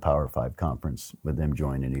be in a Power 5 conference with them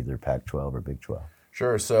joining either Pac-12 or Big 12.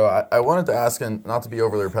 Sure. So I wanted to ask, and not to be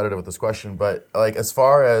overly repetitive with this question, but like as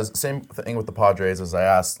far as same thing with the Padres as I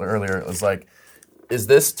asked earlier, it was like, is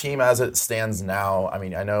this team as it stands now? I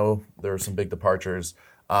mean, I know there were some big departures,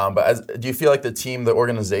 but do you feel like the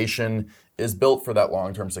organization is built for that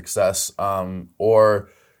long-term success, or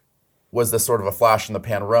was this sort of a flash in the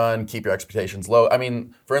pan run? Keep your expectations low. I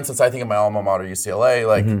mean, for instance, I think of my alma mater, UCLA,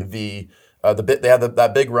 like they had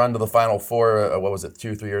that big run to the Final Four. What was it,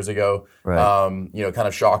 2-3 years ago? Right. Kind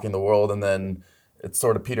of shocking the world, and then it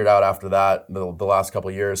sort of petered out after that the last couple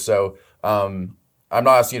of years. So I'm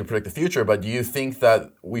not asking you to predict the future, but do you think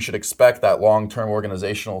that we should expect that long-term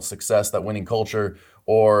organizational success, that winning culture,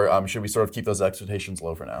 or should we sort of keep those expectations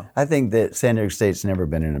low for now? I think that San Diego State's never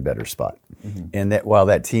been in a better spot. And that while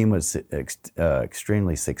that team was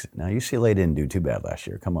extremely successful, now UCLA didn't do too bad last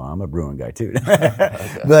year. Come on, I'm a Bruin guy too.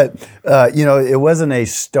 Okay. But, it wasn't a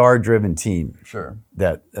star-driven team. Sure.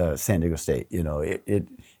 That San Diego State,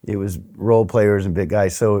 it was role players and big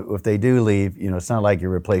guys. So if they do leave, it's not like you're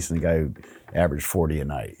replacing the guy who averaged 40 a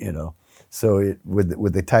night, So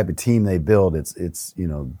with the type of team they build, it's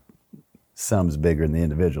sums bigger than the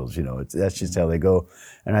individuals, that's just how they go.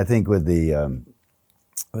 And I think with the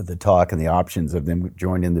talk and the options of them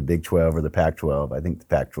joining the Big 12 or the Pac-12, I think the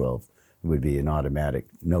Pac-12 would be an automatic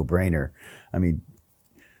no-brainer. I mean,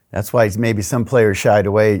 that's why maybe some players shied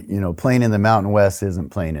away. Playing in the Mountain West isn't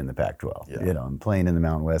playing in the Pac-12. Yeah. And playing in the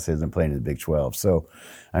Mountain West isn't playing in the Big 12. So,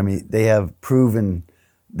 I mean, they have proven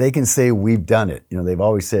they can say we've done it. They've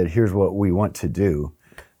always said, here's what we want to do.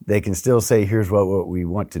 They can still say, here's what we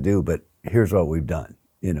want to do, but here's what we've done.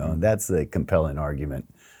 And that's a compelling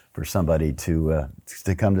argument for somebody to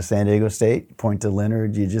come to San Diego State, point to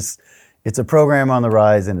Leonard. It's a program on the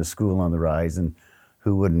rise and a school on the rise, and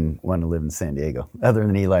who wouldn't want to live in San Diego, other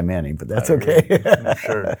than Eli Manning, but that's okay.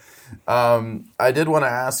 Sure. I did want to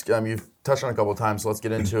ask, you've touched on it a couple of times, so let's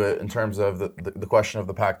get into it in terms of the question of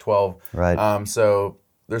the Pac-12. Right. So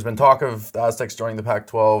there's been talk of the Aztecs joining the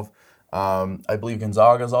Pac-12. I believe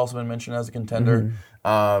Gonzaga has also been mentioned as a contender.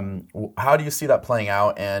 How do you see that playing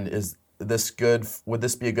out, and is this good? Would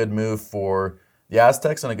this be a good move for the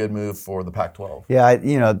Aztecs and a good move for the Pac-12?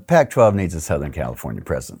 Yeah, Pac-12 needs a Southern California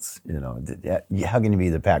presence. How can you be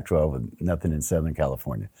the Pac-12 with nothing in Southern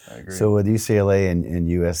California? I agree. So with UCLA and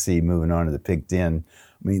USC moving on to the Big Ten,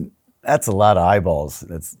 I mean, that's a lot of eyeballs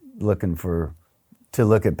that's looking to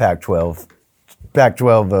look at Pac-12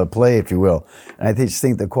 play, if you will. And I just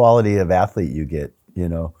think the quality of athlete you get,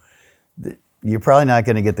 you're probably not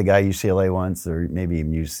going to get the guy UCLA wants, or maybe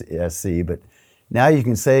even USC, but now you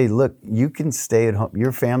can say, look, you can stay at home.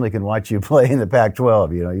 Your family can watch you play in the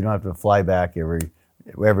Pac-12. You don't have to fly back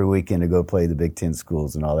every weekend to go play the Big Ten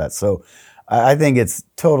schools and all that. So I think it's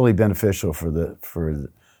totally beneficial for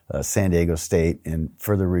San Diego State and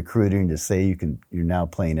for the recruiting to say you're now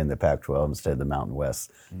playing in the Pac-12 instead of the Mountain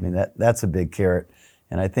West. I mean, that's a big carrot.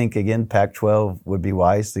 And I think, again, Pac-12 would be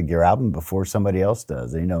wise to grab them before somebody else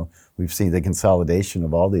does. We've seen the consolidation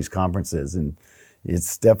of all these conferences, and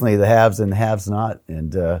it's definitely the haves and the haves not.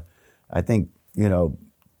 And I think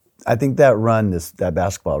that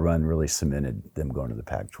basketball run really cemented them going to the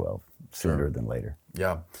Pac-12 sooner than later.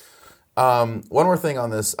 Yeah. One more thing on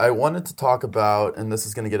this. I wanted to talk about, and this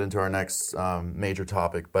is going to get into our next major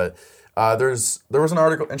topic, but there was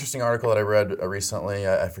an interesting article that I read recently.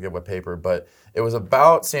 I forget what paper, but it was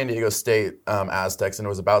about San Diego State Aztecs, and it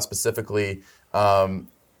was about specifically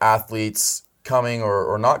athletes coming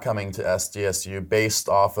or not coming to SDSU based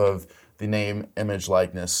off of the name, image,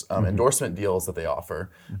 likeness, endorsement deals that they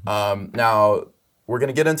offer. Now, we're going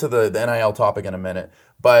to get into the NIL topic in a minute,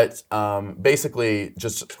 but basically,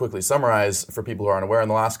 just to quickly summarize for people who aren't aware, in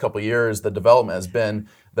the last couple of years, the development has been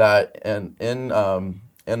that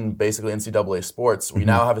in basically NCAA sports, we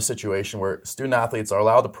now have a situation where student athletes are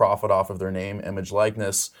allowed to profit off of their name, image,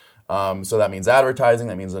 likeness. So that means advertising,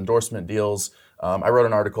 that means endorsement deals. I wrote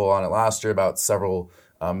an article on it last year about several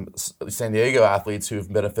San Diego athletes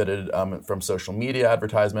who've benefited from social media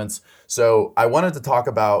advertisements. So I wanted to talk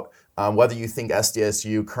about whether you think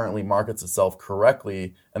SDSU currently markets itself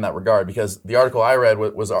correctly in that regard, because the article I read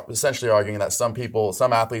was essentially arguing that some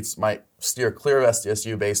athletes might steer clear of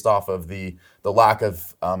SDSU based off of the lack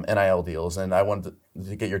of NIL deals. And I wanted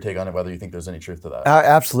to get your take on it, whether you think there's any truth to that.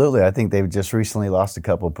 Absolutely. I think they've just recently lost a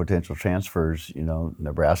couple of potential transfers.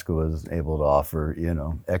 Nebraska was able to offer,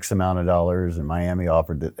 X amount of dollars, and Miami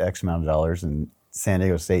offered X amount of dollars, and San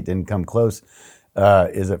Diego State didn't come close.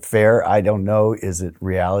 Is it fair? I don't know. Is it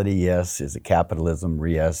reality? Yes. Is it capitalism?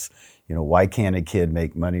 Yes. why can't a kid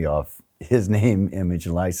make money off his name, image,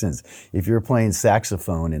 and license? If you're playing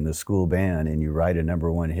saxophone in the school band and you write a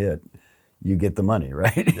 #1 hit, you get the money,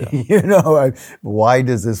 right? Yeah. Why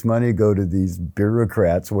does this money go to these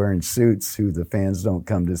bureaucrats wearing suits who the fans don't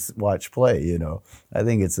come to watch play? I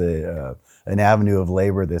think it's an avenue of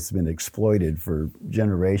labor that's been exploited for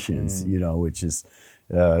generations, which is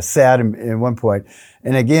sad in one point.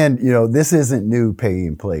 And again, this isn't new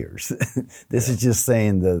paying players. This is just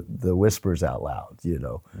saying the whispers out loud,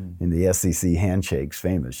 In the SEC handshake's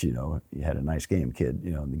famous, you had a nice game, kid,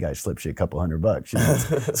 and the guy slips you a couple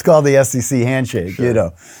 $100. It's called the SEC handshake,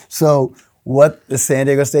 Sure. So what the San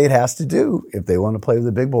Diego State has to do, if they want to play with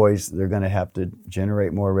the big boys, they're going to have to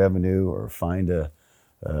generate more revenue or find a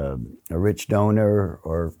rich donor,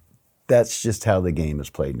 or that's just how the game is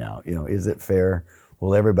played now. Is it fair?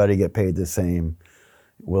 Will everybody get paid the same?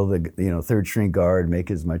 Will the third string guard make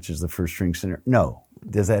as much as the first string center? No.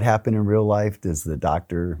 Does that happen in real life? Does the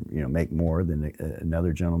doctor make more than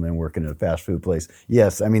another gentleman working at a fast food place?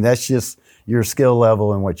 Yes. I mean, that's just your skill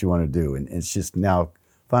level and what you want to do, and it's just now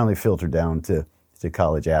finally filtered down to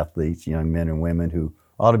college athletes, young men and women who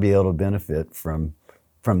ought to be able to benefit from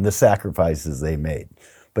the sacrifices they made.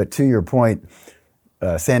 But to your point,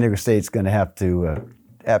 San Diego State's going to have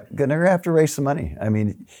to raise some money. I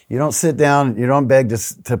mean, you don't sit down, you don't beg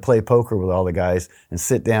to play poker with all the guys and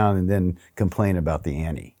sit down and then complain about the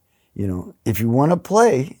ante. If you want to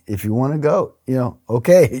play, if you want to go,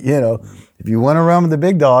 okay. If you want to run with the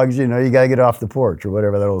big dogs, you got to get off the porch or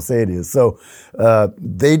whatever that old saying is. So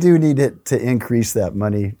they do need to increase that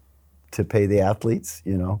money to pay the athletes,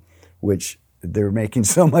 which they're making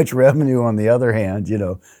so much revenue on the other hand,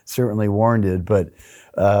 certainly warranted, but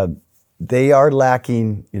they are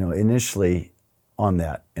lacking, initially on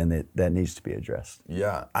that, and that needs to be addressed.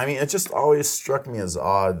 Yeah. I mean, it just always struck me as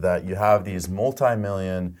odd that you have these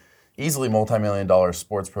easily multi-million dollar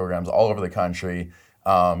sports programs all over the country,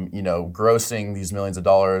 grossing these millions of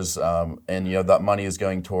dollars, and, that money is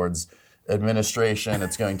going towards administration.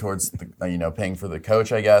 It's going towards, paying for the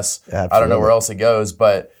coach, I guess. Absolutely. I don't know where else it goes,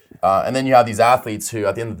 but and then you have these athletes who,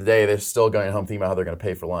 at the end of the day, they're still going home thinking about how they're going to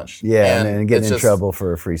pay for lunch. Yeah, and getting in trouble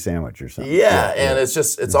for a free sandwich or something. Yeah, and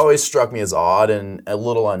it's always struck me as odd and a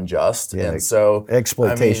little unjust. Yeah, and so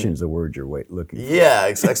exploitation is the word you're looking for. Yeah,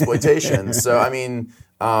 exploitation. So I mean,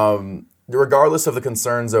 regardless of the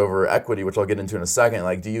concerns over equity, which I'll get into in a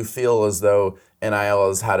second, do you feel as though NIL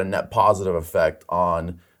has had a net positive effect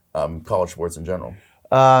on college sports in general?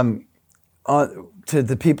 To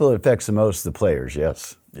the people it affects the most, the players,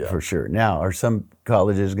 yes, for sure. Now, are some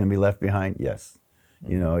colleges going to be left behind? Yes.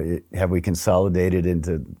 Have we consolidated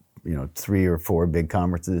into 3 or 4 big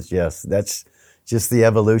conferences? Yes. That's just the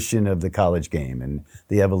evolution of the college game and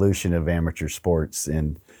the evolution of amateur sports.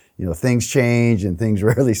 And things change and things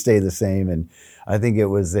rarely stay the same. And I think it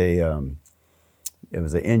was an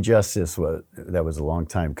injustice that was a long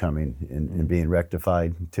time coming and being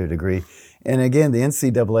rectified to a degree. And again, the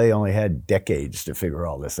NCAA only had decades to figure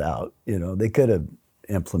all this out. They could have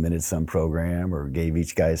implemented some program or gave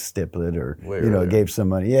each guy a stiplet or, gave some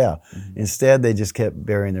money. Yeah. Mm-hmm. Instead, they just kept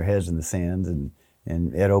burying their heads in the sand.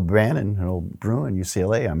 And Ed O'Brien, an old Bruin,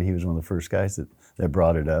 UCLA, I mean, he was one of the first guys that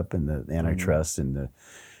brought it up, and the antitrust and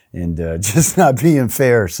just not being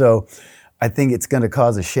fair. So I think it's going to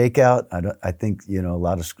cause a shakeout. I think,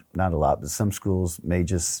 not a lot, but some schools may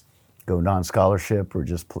just go non-scholarship or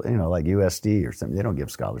just, like USD or something. They don't give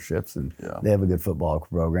scholarships, and they have a good football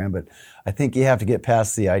program. But I think you have to get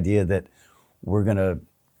past the idea that we're going to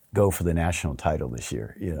go for the national title this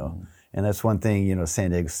year, And that's one thing, San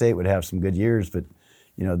Diego State would have some good years, but,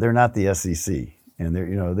 they're not the SEC. And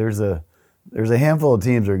there's a handful of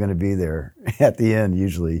teams that are going to be there at the end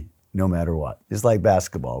usually, no matter what. It's like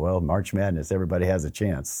basketball. Well, March Madness, everybody has a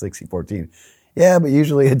chance, 64 teams. Yeah, but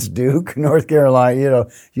usually it's Duke, North Carolina,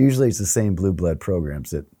 usually it's the same blue blood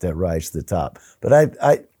programs that rise to the top. But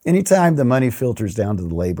anytime the money filters down to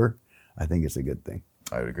the labor, I think it's a good thing.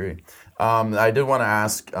 I would agree. I did want to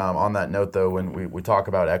ask, on that note, though, when we talk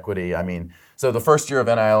about equity, I mean, so the first year of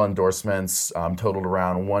NIL endorsements totaled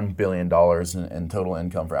around $1 billion in total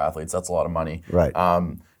income for athletes. That's a lot of money. Right.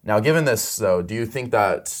 Now, given this, though, do you think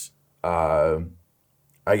that,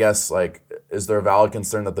 is there a valid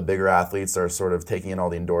concern that the bigger athletes are sort of taking in all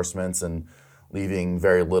the endorsements and leaving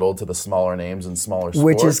very little to the smaller names and smaller sports?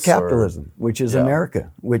 Which is capitalism, which is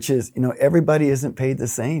America, which is, everybody isn't paid the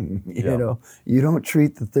same. You don't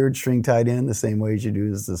treat the third string tight end the same way as you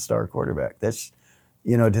do as the star quarterback. That's,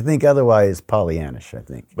 to think otherwise is Pollyannish, I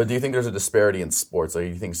think. But do you think there's a disparity in sports? Or do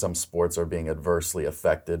you think some sports are being adversely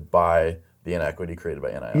affected by the inequity created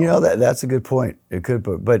by NIL. You know, that's a good point. It could,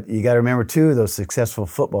 but you got to remember too, those successful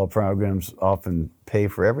football programs often pay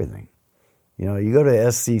for everything. You know, you go to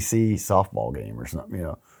an SEC softball game or something, you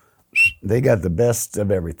know, they got the best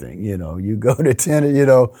of everything. You know, you go to tennis, you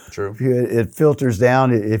know, True. It filters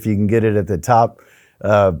down if you can get it at the top.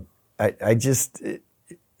 It's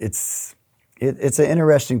an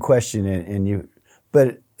interesting question,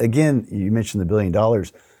 but again, you mentioned the $1 billion.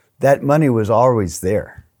 That money was always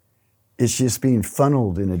there. It's just being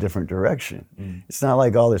funneled in a different direction. It's not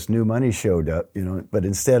like all this new money showed up, you know, but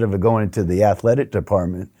instead of it going into the athletic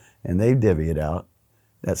department and they divvy it out,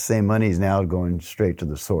 that same money is now going straight to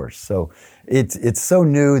the source. So it's so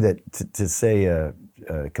new that to say a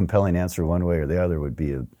compelling answer one way or the other would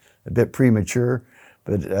be a bit premature.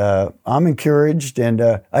 But I'm encouraged, and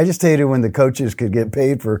I just hated when the coaches could get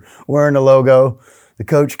paid for wearing a logo. The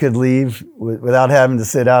coach could leave without having to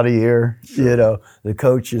sit out a year. Sure. You know, the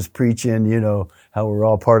coach is preaching, you know, how we're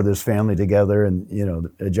all part of this family together, and, you know,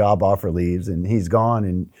 a job offer leaves, and he's gone,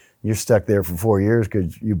 and you're stuck there for 4 years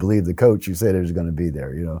because you believe the coach who said he was going to be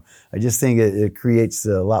there. You know, I just think it creates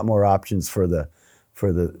a lot more options for the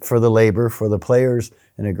labor, for the players,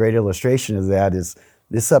 and a great illustration of that is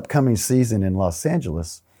this upcoming season in Los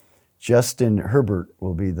Angeles. Justin Herbert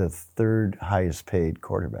will be the third highest paid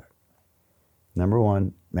quarterback. Number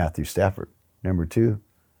 1, Matthew Stafford. Number 2,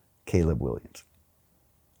 Caleb Williams.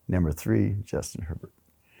 Number 3, Justin Herbert.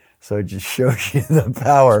 So it just shows you the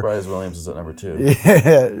power. Surprise Williams is at number 2.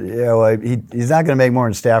 Yeah. Well, he's not going to make more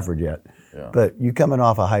than Stafford yet. Yeah. But you coming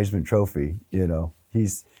off a Heisman Trophy, you know,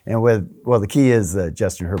 the key is that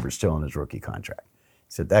Justin Herbert's still on his rookie contract. He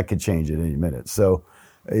said that could change at any minute. So,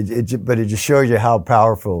 but it just shows you how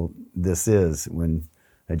powerful this is when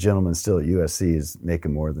a gentleman still at USC is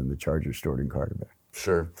making more than the Chargers starting quarterback.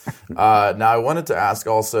 Sure. Now, I wanted to ask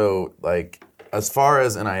also, like, as far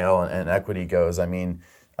as NIL and equity goes, I mean,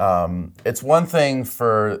 it's one thing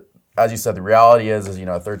for, as you said, the reality is you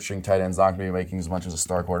know, a third-string tight end's not going to be making as much as a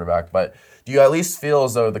star quarterback. But do you at least feel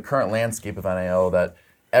as though the current landscape of NIL that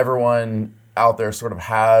everyone out there sort of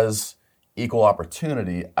has equal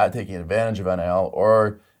opportunity at taking advantage of NIL,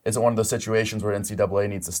 or is it one of those situations where NCAA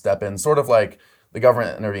needs to step in, sort of like the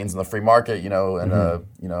government intervenes in the free market, you know,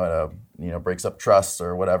 and breaks up trusts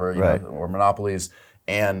or whatever, you know, or monopolies,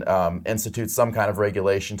 and institutes some kind of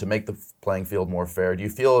regulation to make the playing field more fair? Do you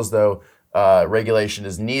feel as though regulation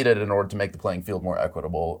is needed in order to make the playing field more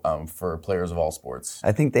equitable for players of all sports?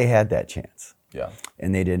 I think they had that chance. Yeah.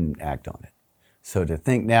 And they didn't act on it. So to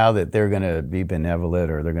think now that they're going to be benevolent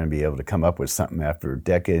or they're going to be able to come up with something after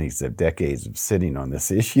decades of sitting on this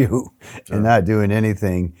issue and not doing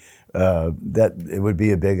anything, that it would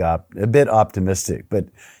be a bit optimistic. But,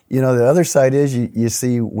 you know, the other side is you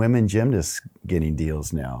see women gymnasts getting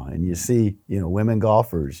deals now, and you see, you know, women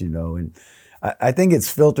golfers, you know, and I think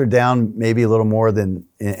it's filtered down maybe a little more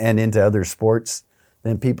and into other sports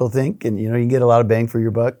than people think. And, you know, you can get a lot of bang for your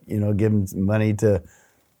buck, you know, giving money to,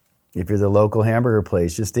 if you're the local hamburger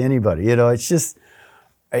place, just to anybody. You know, it's just,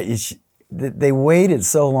 they waited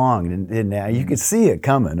so long, and now you could see it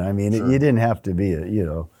coming. I mean, you didn't have to be, you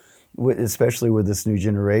know, especially with this new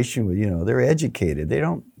generation, you know, they're educated. They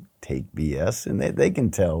don't take BS, and they can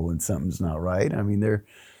tell when something's not right. I mean,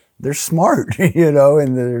 they're smart, you know,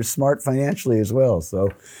 and they're smart financially as well.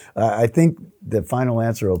 So I think the final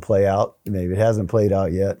answer will play out. Maybe it hasn't played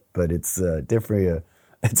out yet, but it's different.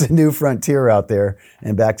 It's a new frontier out there,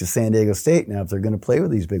 and back to San Diego State now. If they're going to play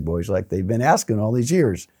with these big boys like they've been asking all these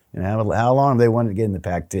years, and how long have they wanted to get in the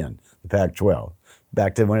Pac-10, the Pac-12,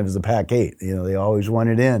 back to when it was the Pac-8? You know, they always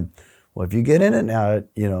wanted in. Well, if you get in it now,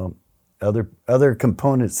 you know, other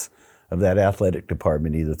components of that athletic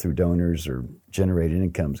department, either through donors or generated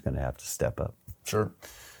income, is going to have to step up. Sure.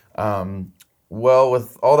 Well,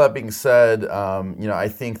 with all that being said, you know, I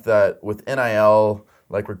think that with NIL,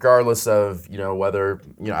 like, regardless of, you know, whether,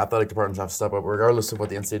 you know, athletic departments have to step up, regardless of what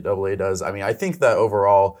the NCAA does, I mean, I think that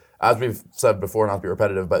overall, as we've said before, not to be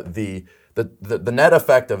repetitive, but the net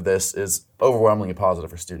effect of this is overwhelmingly positive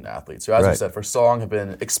for student athletes who, as we said, for so long have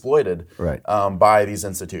been exploited by these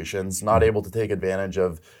institutions, not able to take advantage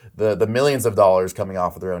of the millions of dollars coming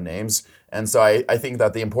off of their own names. And so I think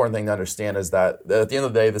that the important thing to understand is that at the end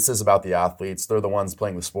of the day, this is about the athletes. They're the ones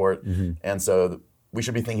playing the sport. And so we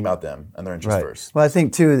should be thinking about them and their interests first. Well, I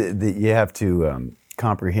think, too, that you have to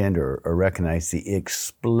comprehend or recognize the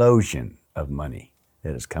explosion of money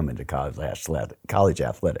that has come into college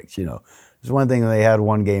athletics. You know, there's one thing they had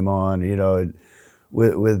one game on, you know,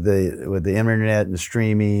 with the internet and the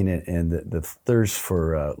streaming and the thirst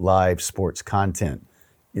for live sports content.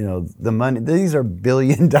 the money, these are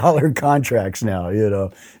billion-dollar contracts now,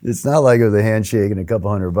 It's not like it was a handshake and a couple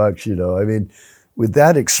 $100, I mean, with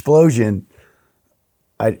that explosion,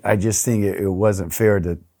 I just think it wasn't fair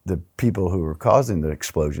to the people who were causing the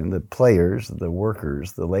explosion, the players, the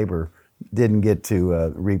workers, the labor, didn't get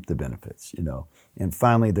to reap the benefits, And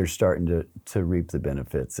finally, they're starting to reap the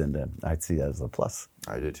benefits, and I'd see that as a plus.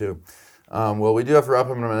 I do too. Well, we do have to wrap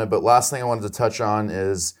up in a minute, but last thing I wanted to touch on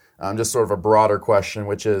is just sort of a broader question,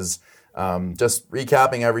 which is just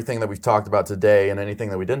recapping everything that we've talked about today and anything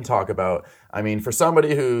that we didn't talk about. I mean, for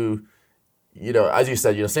somebody who, as you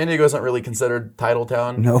said, San Diego isn't really considered title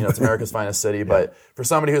town. No. It's America's finest city. Yeah. But for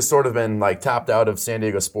somebody who's sort of been tapped out of San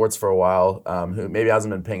Diego sports for a while, who maybe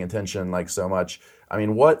hasn't been paying attention so much, I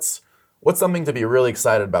mean, what's something to be really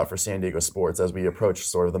excited about for San Diego sports as we approach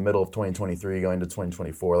sort of the middle of 2023 going to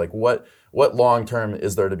 2024? What long term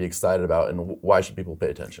is there to be excited about, and why should people pay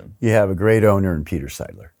attention? You have a great owner in Peter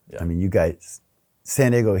Seidler. Yeah. I mean, you guys,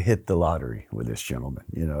 San Diego hit the lottery with this gentleman.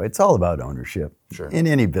 It's all about ownership. Sure. In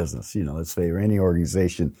any business, let's say, or any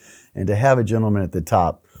organization. And to have a gentleman at the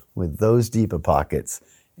top with those deep of pockets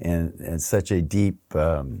and such a deep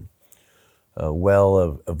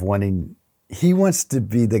well of wanting. He wants to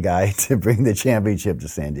be the guy to bring the championship to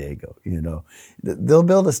San Diego. They'll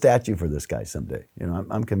build a statue for this guy someday.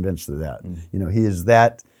 I'm convinced of that. He is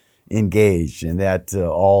that engaged and that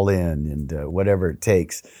all in and whatever it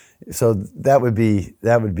takes. So that would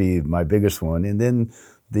be my biggest one. And then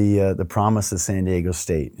the promise of San Diego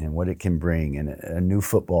State and what it can bring, and a new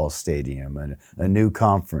football stadium and a new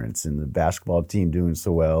conference, and the basketball team doing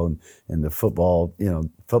so well, and the football,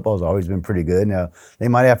 football's always been pretty good. Now they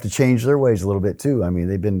might have to change their ways a little bit too. I mean,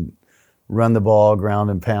 they've been run the ball, ground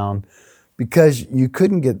and pound, because you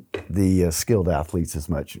couldn't get the skilled athletes as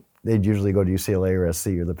much. They'd usually go to UCLA or SC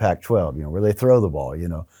or the Pac-12, where they throw the ball.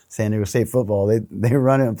 San Diego State football, they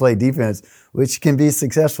run it and play defense, which can be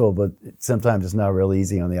successful, but sometimes it's not real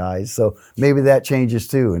easy on the eyes. So maybe that changes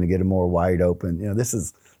too, and to get a more wide open. This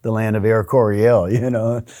is the land of Air Coryell,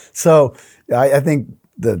 So I think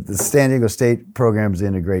the San Diego State program is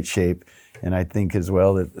in a great shape, and I think as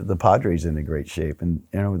well that the Padres in a great shape. And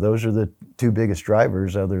those are the two biggest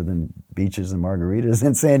drivers, other than beaches and margaritas,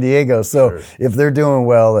 in San Diego. So Sure. If they're doing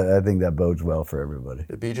well, I think that bodes well for everybody.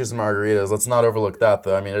 The beaches and margaritas. Let's not overlook that,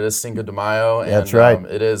 though. I mean, it is Cinco de Mayo, and That's right.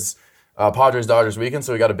 It is Padres-Dodgers weekend,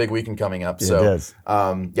 so we got a big weekend coming up. It So, does.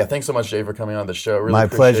 Thanks so much, Jay, for coming on the show. Really My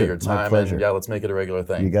appreciate pleasure. your time. My pleasure. And let's make it a regular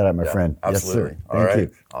thing. You got it, my friend. Absolutely. Yes, sir. All Thank right.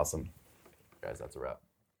 you. Awesome. Guys, that's a wrap.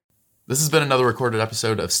 This has been another recorded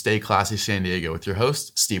episode of Stay Classy San Diego with your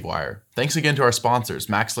host, Steve Wire. Thanks again to our sponsors,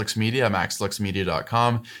 MaxLux Media at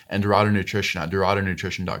maxluxmedia.com and Dorado Nutrition at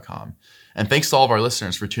doradonutrition.com. And thanks to all of our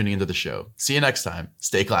listeners for tuning into the show. See you next time.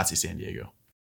 Stay classy, San Diego.